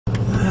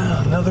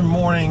Another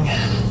morning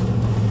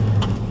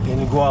in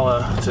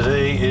Iguala.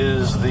 Today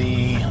is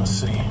the, let's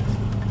see,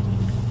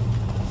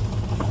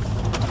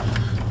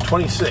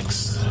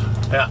 26th.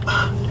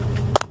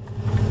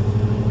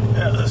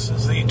 Yeah, this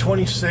is the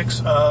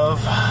 26th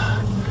of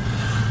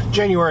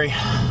January.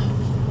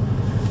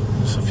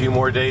 Just a few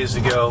more days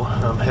to go.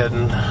 I'm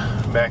heading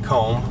back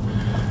home.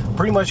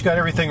 Pretty much got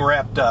everything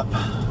wrapped up.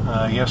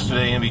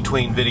 Yesterday, in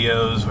between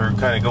videos, we were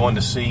kind of going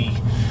to see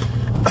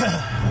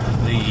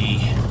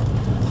we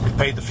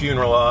paid the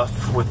funeral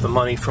off with the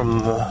money from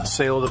the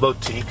sale of the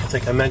boutique. I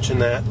think I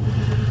mentioned that.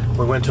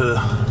 We went to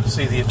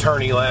see the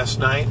attorney last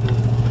night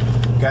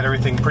and got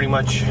everything pretty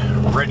much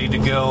ready to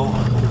go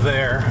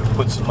there.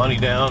 Put some money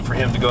down for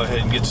him to go ahead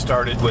and get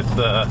started with,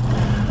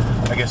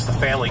 I guess, the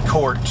family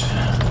court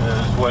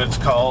is what it's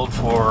called,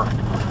 for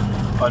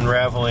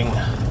unraveling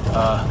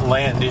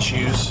land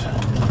issues.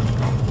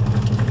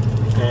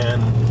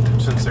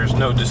 And since there's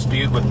no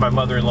dispute with my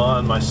mother-in-law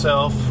and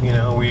myself, you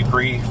know, we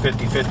agree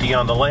 50-50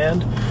 on the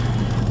land.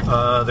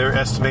 They're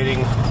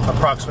estimating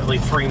approximately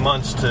 3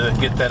 months to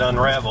get that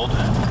unraveled.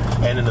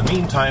 And in the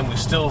meantime, we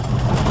still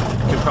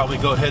could probably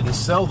go ahead and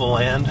sell the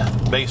land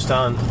based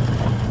on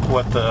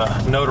what the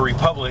notary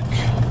public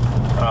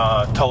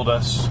told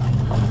us,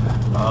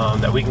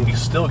 that we can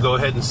still go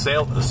ahead and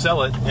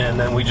sell it, and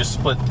then we just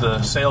split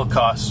the sale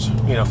cost,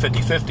 you know,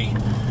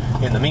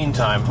 50-50 in the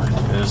meantime,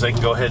 as they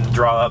can go ahead and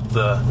draw up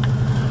the,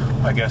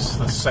 I guess,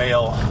 the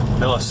sale,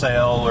 bill of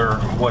sale or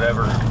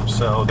whatever,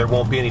 so there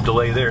won't be any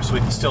delay there, so we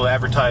can still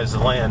advertise the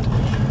land,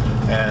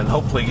 and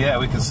hopefully, yeah,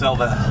 we can sell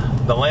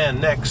the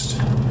land next,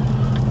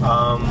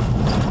 I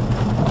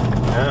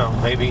don't know,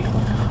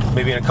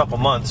 maybe in a couple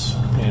months,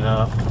 you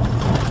know.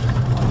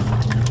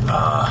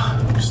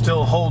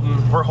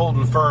 We're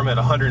holding firm at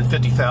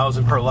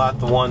 $150,000 per lot.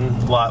 The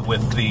one lot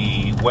with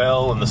the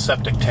well and the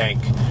septic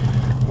tank,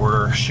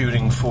 we're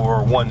shooting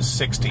for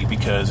 $160,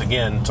 because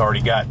again, it's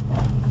already got,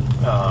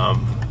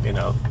 you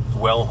know,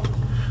 well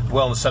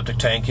in the septic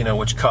tank, you know,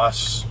 which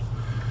costs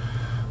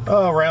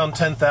around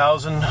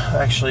 $10,000.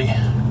 Actually,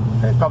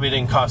 it probably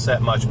didn't cost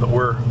that much, but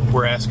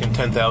we're asking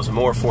 $10,000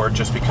 more for it,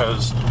 just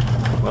because,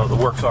 well, the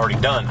work's already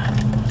done.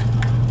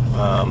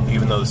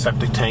 Even though the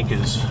septic tank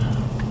is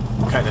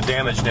kind of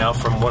damaged now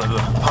from one of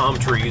the palm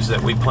trees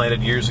that we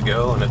planted years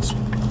ago, and it's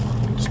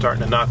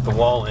starting to knock the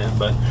wall in,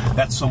 but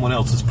that's someone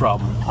else's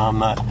problem. I'm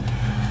not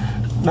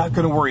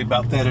going to worry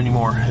about that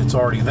anymore. It's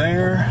already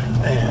there,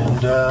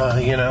 and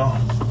you know,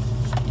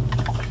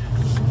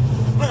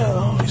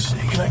 well, let me see,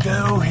 can I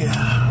go?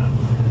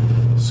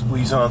 Yeah,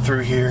 squeeze on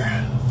through here,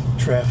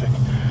 traffic.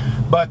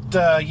 But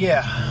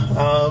yeah,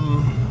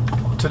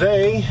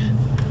 today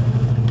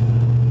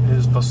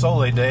is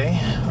Pozole Day.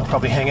 I'll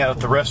probably hang out at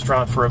the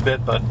restaurant for a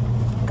bit, but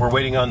we're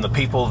waiting on the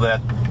people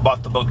that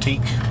bought the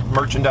boutique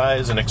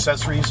merchandise and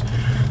accessories.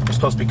 They're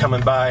supposed to be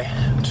coming by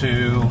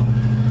to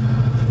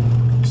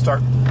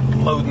start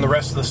loading the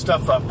rest of the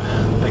stuff up.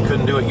 They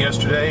couldn't do it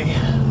yesterday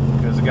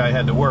because the guy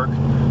had to work,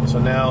 so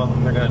now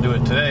they're going to do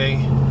it today,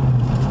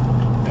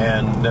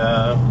 and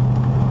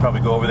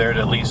probably go over there to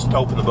at least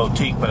open the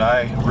boutique. But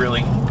I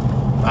really,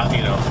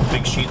 you know,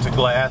 big sheets of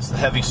glass, the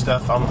heavy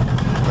stuff,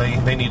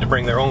 they need to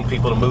bring their own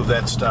people to move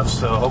that stuff,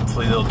 so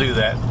hopefully they'll do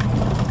that.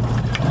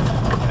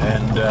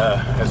 And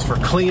as for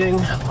cleaning,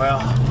 well,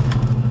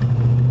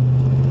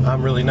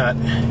 I'm really not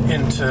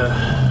into,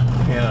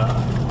 you know,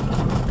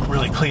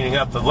 really cleaning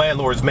up. The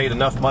landlord's made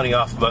enough money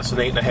off of us in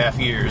 8.5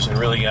 years, and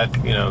really,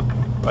 you know,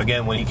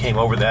 again, when he came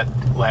over that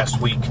last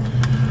week,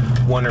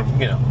 wondering,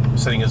 you know,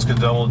 sending his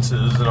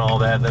condolences and all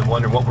that, and then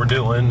wondering what we're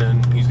doing,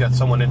 and he's got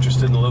someone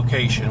interested in the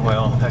location.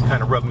 Well, that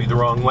kind of rubbed me the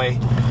wrong way.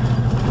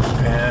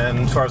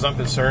 And as far as I'm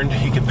concerned,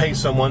 he can pay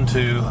someone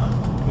to,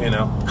 you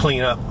know,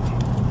 clean up.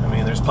 I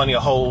mean, there's plenty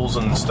of holes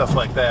and stuff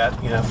like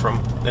that, you know,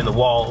 in the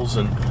walls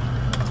and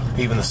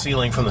even the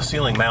ceiling from the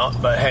ceiling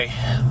mount. But hey,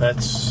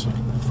 that's,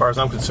 as far as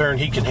I'm concerned,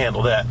 he can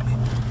handle that.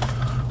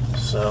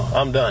 So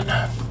I'm done.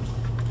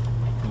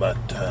 But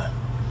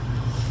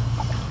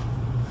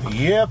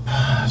yep.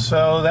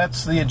 So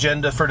that's the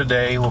agenda for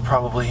today. We'll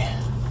probably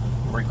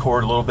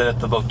record a little bit at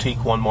the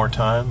boutique one more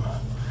time.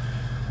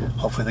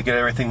 Hopefully they get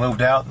everything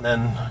moved out, and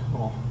then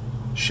we'll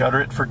shutter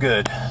it for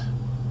good.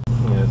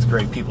 Yeah, it's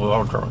great. People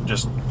are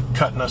just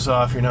cutting us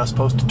off. You're not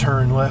supposed to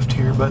turn left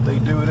here, but they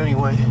do it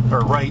anyway.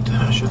 Or right,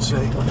 I should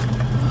say.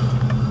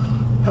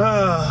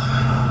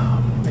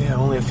 Yeah,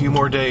 only a few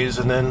more days,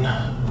 and then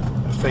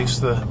I face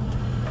the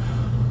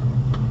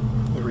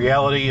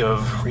reality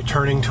of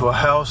returning to a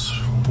house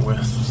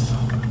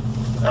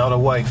without a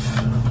wife.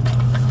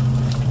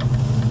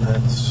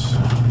 That's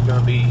going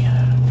to be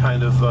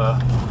kind of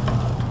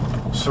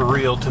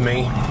surreal to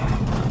me.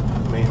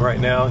 I mean, right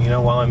now, you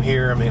know, while I'm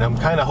here, I mean, I'm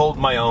kind of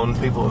holding my own.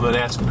 People have been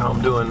asking how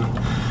I'm doing.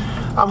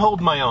 I'm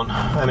holding my own.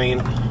 I mean,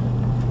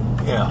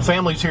 yeah,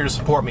 family's here to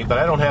support me, but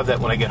I don't have that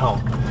when I get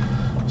home.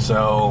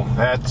 So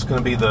that's going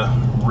to be the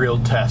real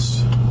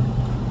test.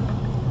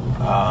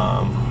 When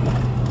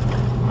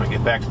I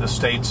get back to the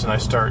States and I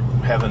start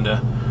having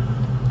to,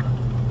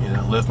 you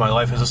know, live my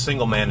life as a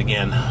single man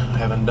again. I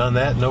haven't done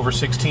that in over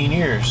 16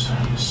 years.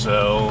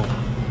 So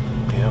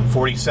You know,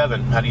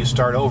 47. How do you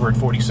start over at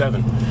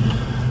 47?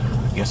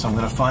 I guess I'm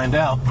going to find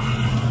out.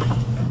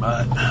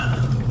 But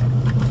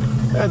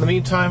in the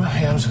meantime,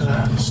 I'm just going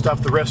to stop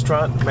the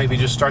restaurant. Maybe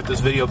just start this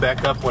video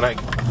back up when I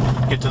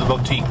get to the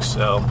boutique.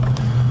 So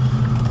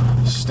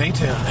stay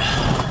tuned.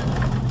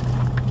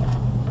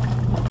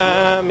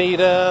 Meet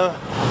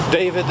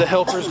David, the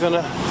helper's going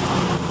to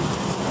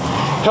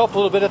help a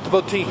little bit at the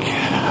boutique.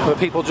 The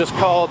people just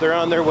called. They're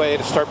on their way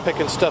to start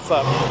picking stuff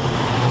up.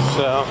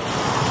 So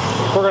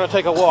we're going to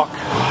take a walk.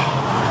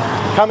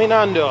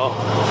 Caminando.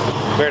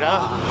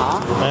 ¿Verdad?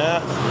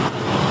 Yeah.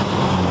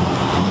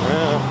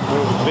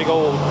 Yeah. Big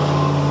old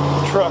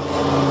truck.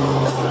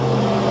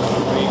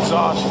 The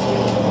exhaust.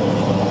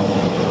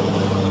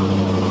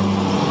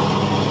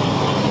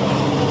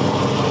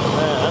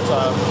 Man, that's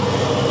a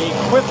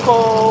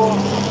Equipo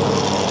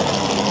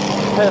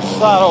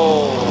Pesado.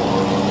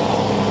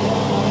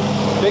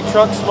 Big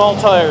truck, small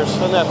tires.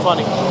 Isn't that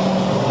funny?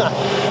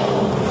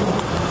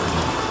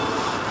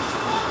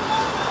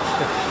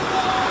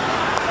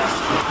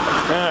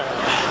 Alright.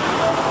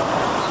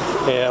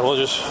 Yeah, we're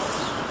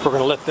going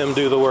to let them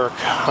do the work.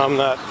 I'm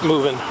not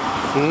moving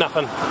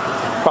nothing.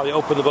 Probably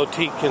open the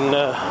boutique and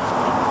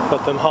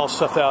let them haul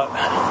stuff out.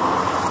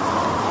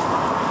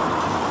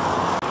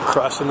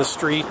 Crossing the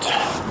street.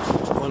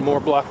 One more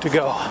block to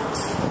go.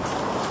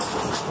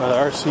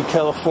 RC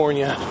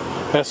California.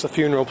 That's the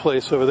funeral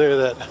place over there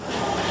that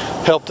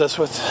helped us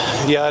with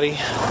Yachty.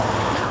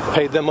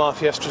 Paid them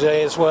off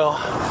yesterday as well.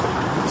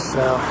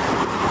 So.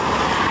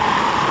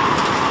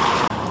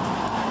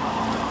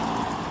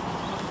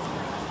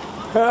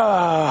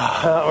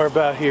 We're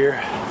about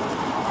here.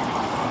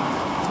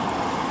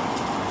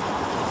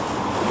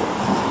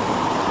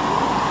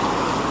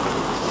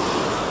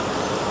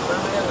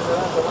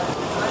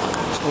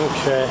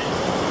 Okay.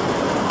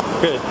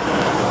 Good.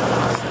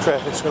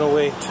 Traffic's gonna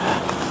wait.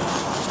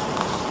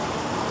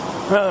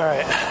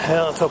 Alright,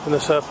 now let's open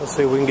this up and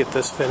see if we can get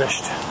this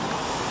finished.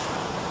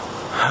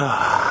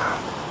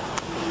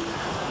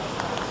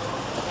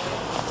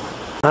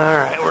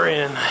 Alright, we're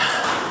in.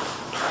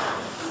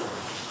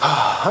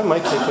 I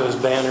might take those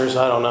banners,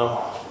 I don't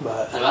know.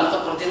 But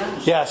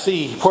yeah,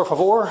 see, por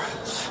favor.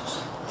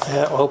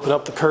 Yeah, we'll open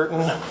up the curtain.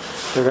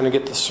 They're going to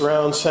get the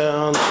surround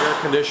sound, the air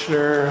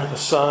conditioner, the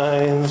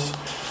signs,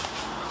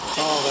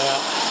 all that.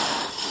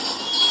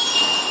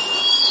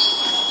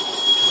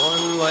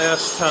 One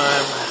last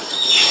time.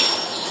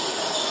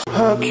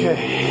 Okay.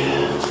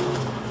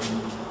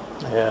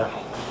 Yeah,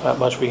 not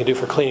much we can do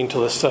for cleaning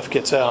till this stuff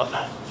gets out.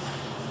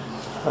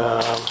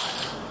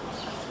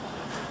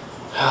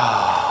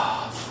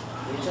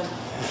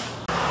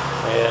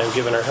 And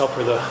giving our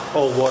helper the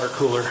old water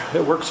cooler.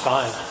 It works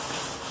fine,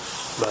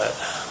 but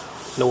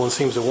no one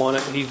seems to want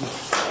it.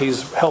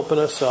 He's helping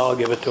us, so I'll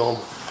give it to him.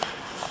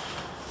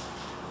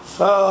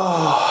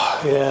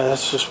 Oh, yeah,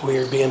 that's just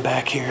weird being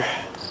back here.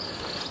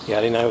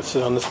 Yachty and I would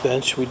sit on this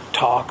bench. We'd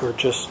talk or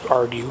just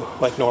argue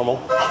like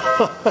normal.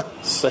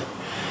 So,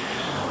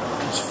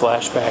 it's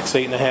flashbacks,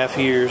 8.5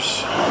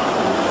 years.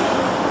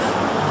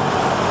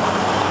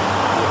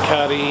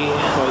 Yachty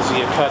was the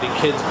Yachty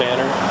Kids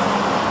banner.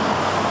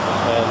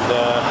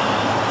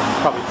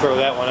 And probably throw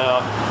that one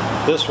out.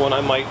 This one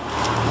I might.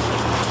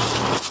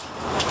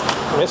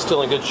 It's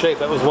still in good shape.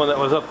 That was one that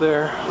was up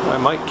there. I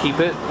might keep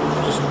it.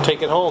 Just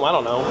take it home. I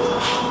don't know.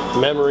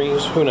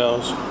 Memories. Who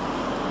knows?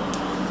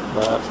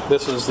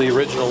 This is the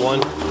original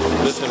one.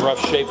 This in rough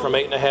shape from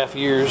 8.5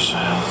 years.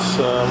 It's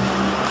the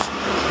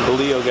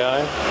Leo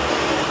guy.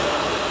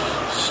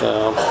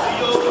 So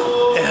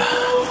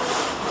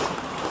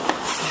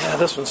yeah,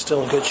 this one's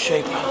still in good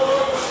shape.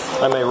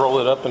 I may roll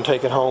it up and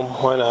take it home.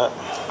 Why not?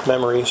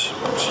 Memories.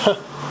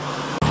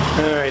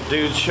 Alright,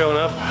 dude's showing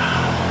up.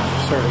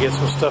 Starting to get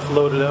some stuff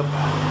loaded up.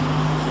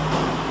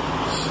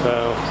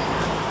 So,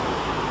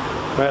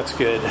 that's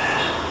good.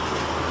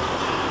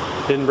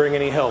 Didn't bring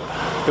any help.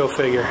 Go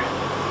figure.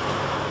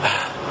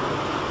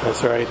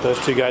 That's alright. Those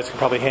two guys can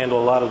probably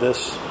handle a lot of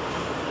this.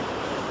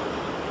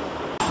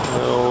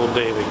 Oh,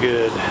 David,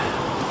 good.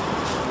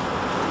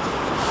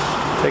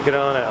 Take it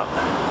on out.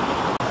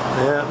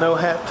 Yeah, no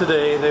hat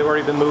today. They've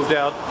already been moved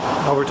out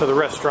over to the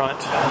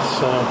restaurant.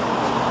 So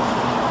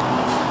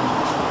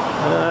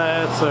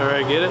that's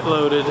alright. Get it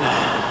loaded.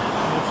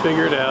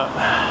 Figure it out.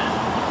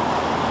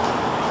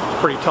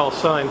 Pretty tall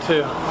sign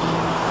too.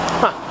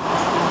 Huh.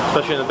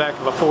 Especially in the back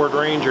of a Ford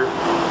Ranger.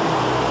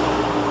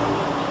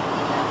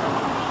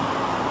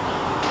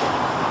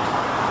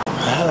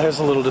 There's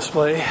a little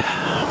display.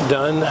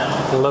 Done.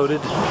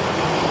 Loaded.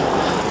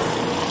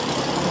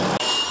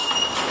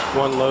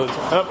 One loads.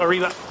 Oh,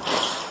 arriba.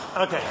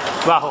 Okay,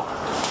 bajo.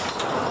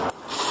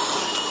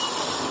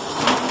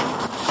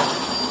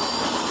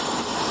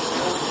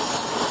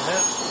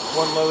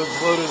 One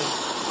load's loaded.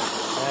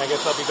 I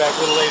guess I'll be back a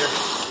little later.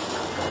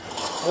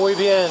 Muy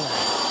bien.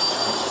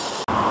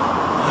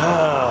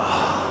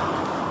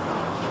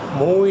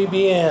 Muy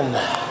bien.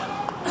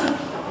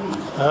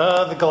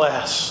 The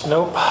glass.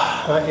 Nope,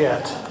 not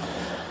yet.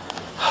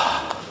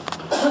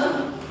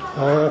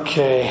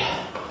 Okay.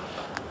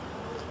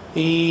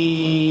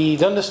 ¿Y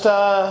dónde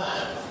está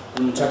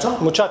El muchacho?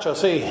 Muchacho,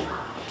 sí.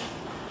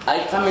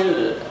 I come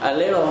in a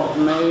little,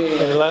 maybe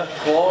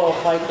 4 or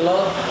 5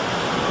 kilos.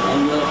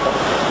 And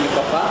mi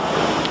papá.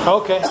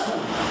 Okay.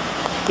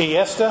 ¿Y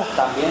esta?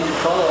 También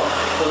todo.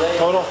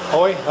 Todo.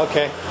 Hoy?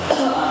 Okay.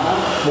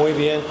 Muy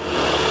bien.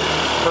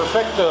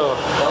 Perfecto.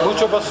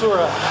 Mucha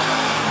basura.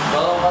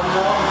 Todo one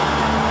more.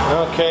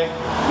 Okay.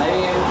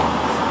 Maybe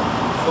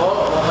 4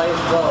 or 5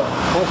 kilos.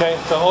 Okay.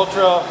 So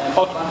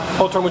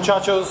otro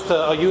muchachos te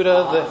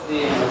ayuda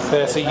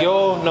de si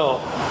yo no.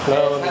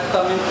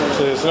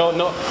 Exactamente. So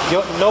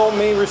no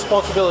mi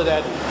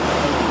responsabilidad.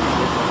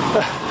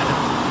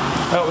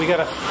 Oh, we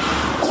gotta.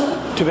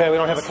 Too bad we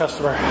don't have a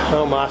customer.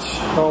 Oh, mas.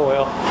 Oh,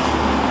 well.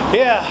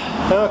 Yeah.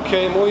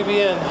 Okay. Muy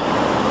bien.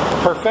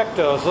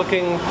 Perfecto. It's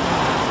looking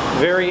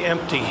very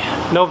empty.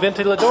 No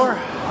ventilador?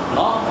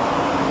 No.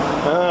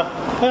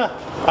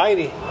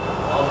 Heidi.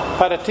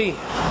 Para ti.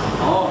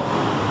 No.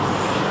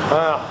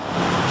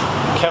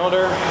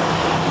 Counter.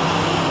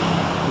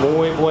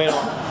 Muy bueno.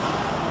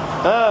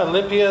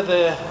 Limpia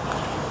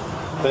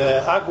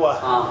de agua.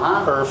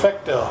 Ajá.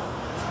 Perfecto.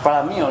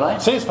 Para mí, ¿verdad?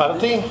 Sí, es para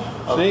ti.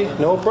 Sí,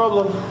 no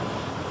problem.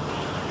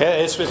 Yeah,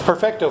 it's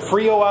perfecto.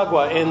 Frío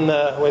agua.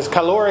 Es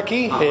calor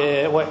aquí.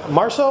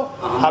 Marzo,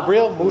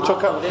 abril, mucho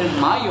calor.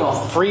 Mayo.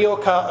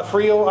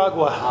 Frío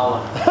agua.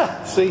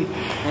 Sí.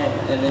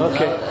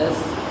 Okay.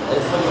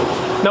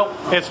 No,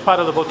 it's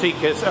para the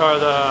boutique. It's or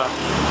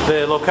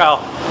the local.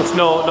 It's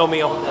no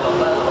mío.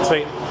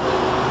 Sí.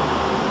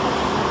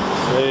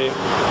 Sí.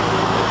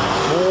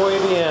 Muy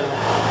bien.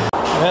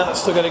 Well,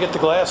 still got to get the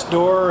glass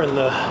door and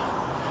the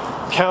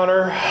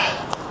counter.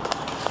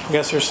 I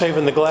guess they're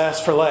saving the glass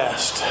for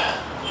last.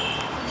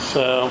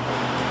 So,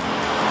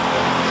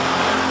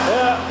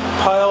 yeah,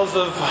 piles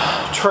of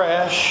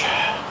trash,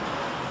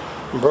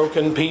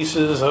 broken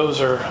pieces. Those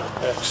are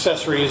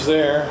accessories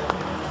there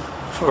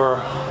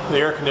for the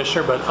air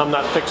conditioner, but I'm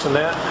not fixing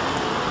that.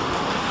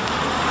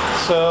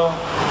 So,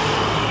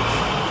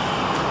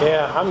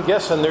 yeah, I'm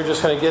guessing they're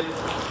just going to get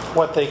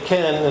what they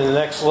can in the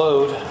next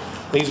load.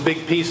 These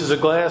big pieces of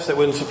glass, it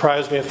wouldn't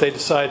surprise me if they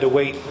decide to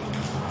wait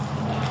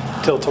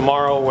till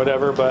tomorrow or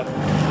whatever, but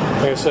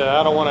like I said,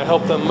 I don't want to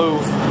help them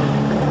move.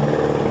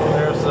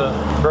 There's the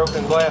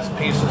broken glass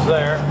pieces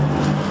there.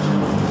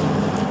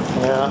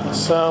 Yeah,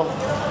 so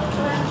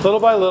little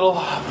by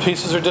little,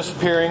 pieces are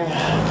disappearing.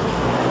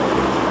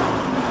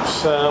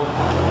 So,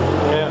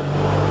 yeah,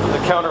 the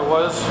counter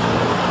was.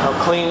 How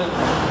clean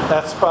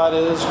that spot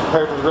is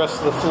compared to the rest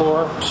of the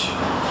floor.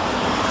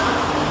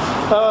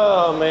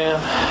 Oh, man.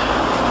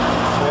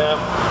 Yeah.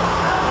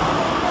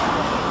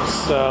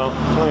 So,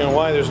 I don't know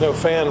why there's no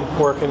fan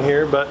working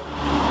here, but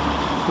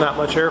not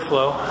much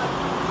airflow.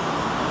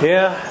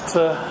 Yeah, it's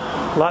a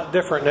lot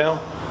different now.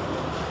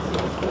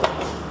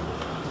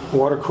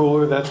 Water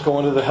cooler, that's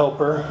going to the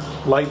helper.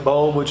 Light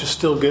bulb, which is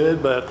still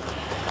good, but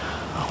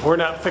we're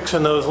not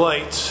fixing those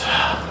lights.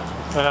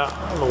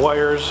 The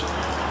wires,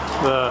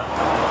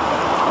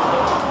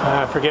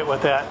 I forget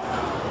what that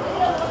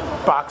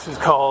box is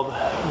called,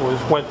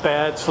 went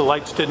bad, so the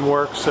lights didn't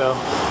work, so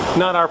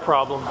not our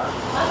problem.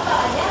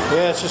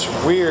 Yeah, it's just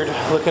weird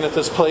looking at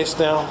this place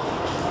now.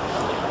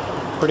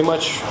 Pretty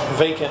much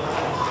vacant.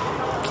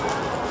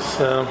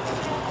 So,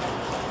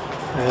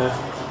 yeah,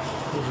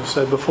 as I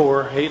said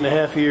before,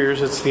 8.5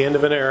 years, it's the end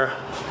of an era.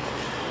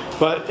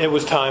 But it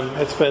was time.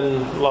 It's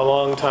been a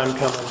long time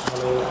coming.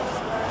 I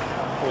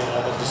mean,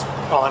 just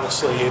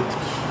honestly,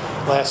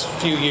 last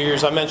few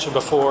years, I mentioned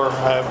before,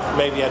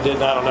 maybe I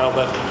didn't, I don't know,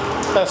 but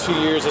last few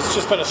years, it's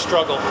just been a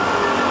struggle.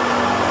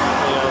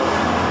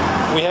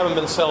 We haven't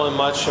been selling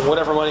much, and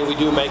whatever money we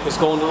do make is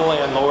going to the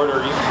landlord,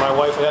 or my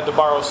wife had to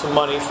borrow some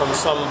money from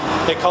some,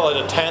 they call it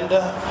a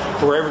tanda,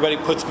 where everybody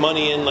puts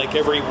money in like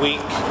every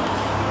week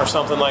or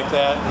something like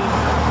that.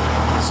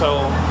 And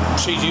so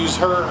she'd use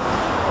her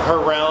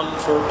round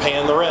for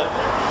paying the rent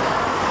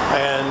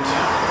and,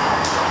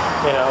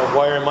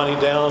 wiring money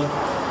down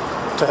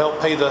to help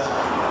pay the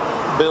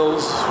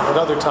bills at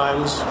other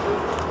times,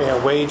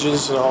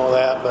 wages and all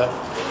that. But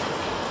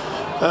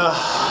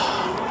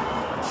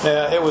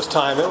yeah, it was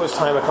time. It was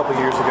time a couple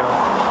years ago.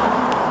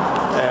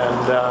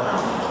 And,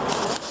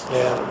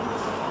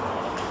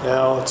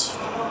 now it's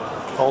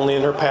only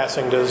in her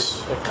passing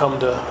does it come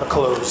to a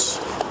close.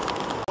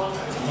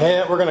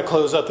 Yeah, we're going to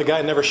close up. The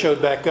guy never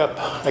showed back up.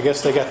 I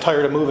guess they got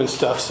tired of moving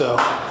stuff, so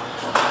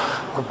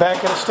we're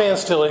back at a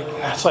standstill.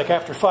 It's like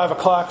after 5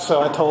 o'clock, so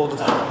I told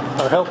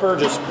our helper,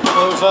 just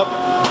close up.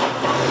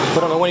 We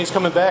don't know when he's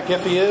coming back,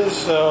 if he is,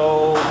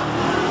 so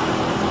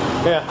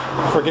yeah,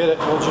 forget it.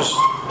 We'll just,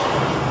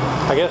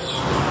 I guess,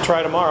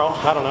 try tomorrow.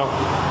 I don't know.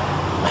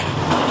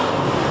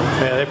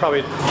 Yeah, they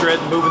probably dread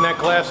moving that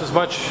glass as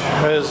much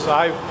as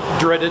I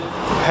dreaded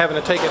having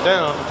to take it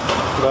down.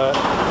 But,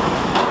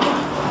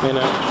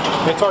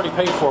 it's already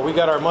paid for. We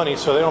got our money,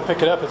 so they don't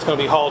pick it up. It's going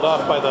to be hauled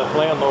off by the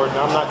landlord, and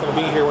I'm not going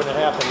to be here when it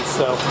happens.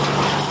 So,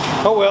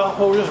 oh well,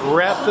 we'll just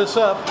wrap this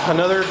up.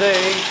 Another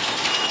day,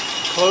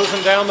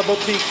 closing down the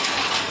boutique.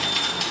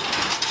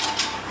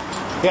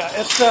 Yeah,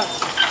 it's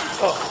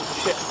oh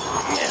shit.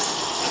 Yeah.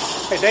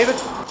 Hey, David.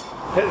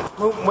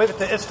 Wave it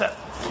to Ista.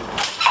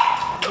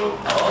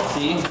 Oh,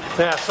 sí.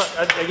 Yeah,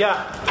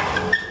 yeah.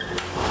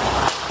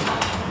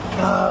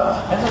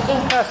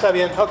 Está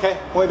bien. Okay,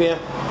 muy bien.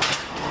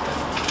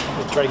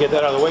 We'll try to get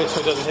that out of the way so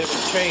it doesn't hit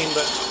with the chain,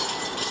 but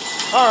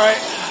all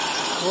right,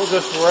 we'll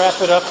just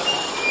wrap it up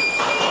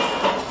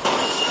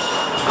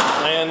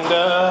and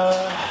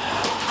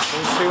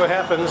we'll see what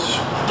happens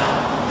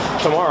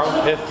tomorrow.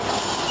 If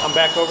I'm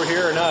back over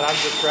here or not, I'd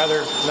just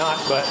rather not,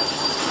 but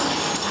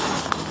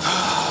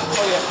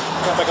oh yeah,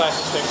 got my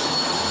glasses fixed.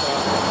 So,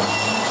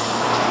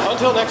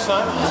 until next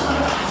time,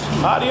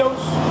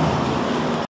 adios.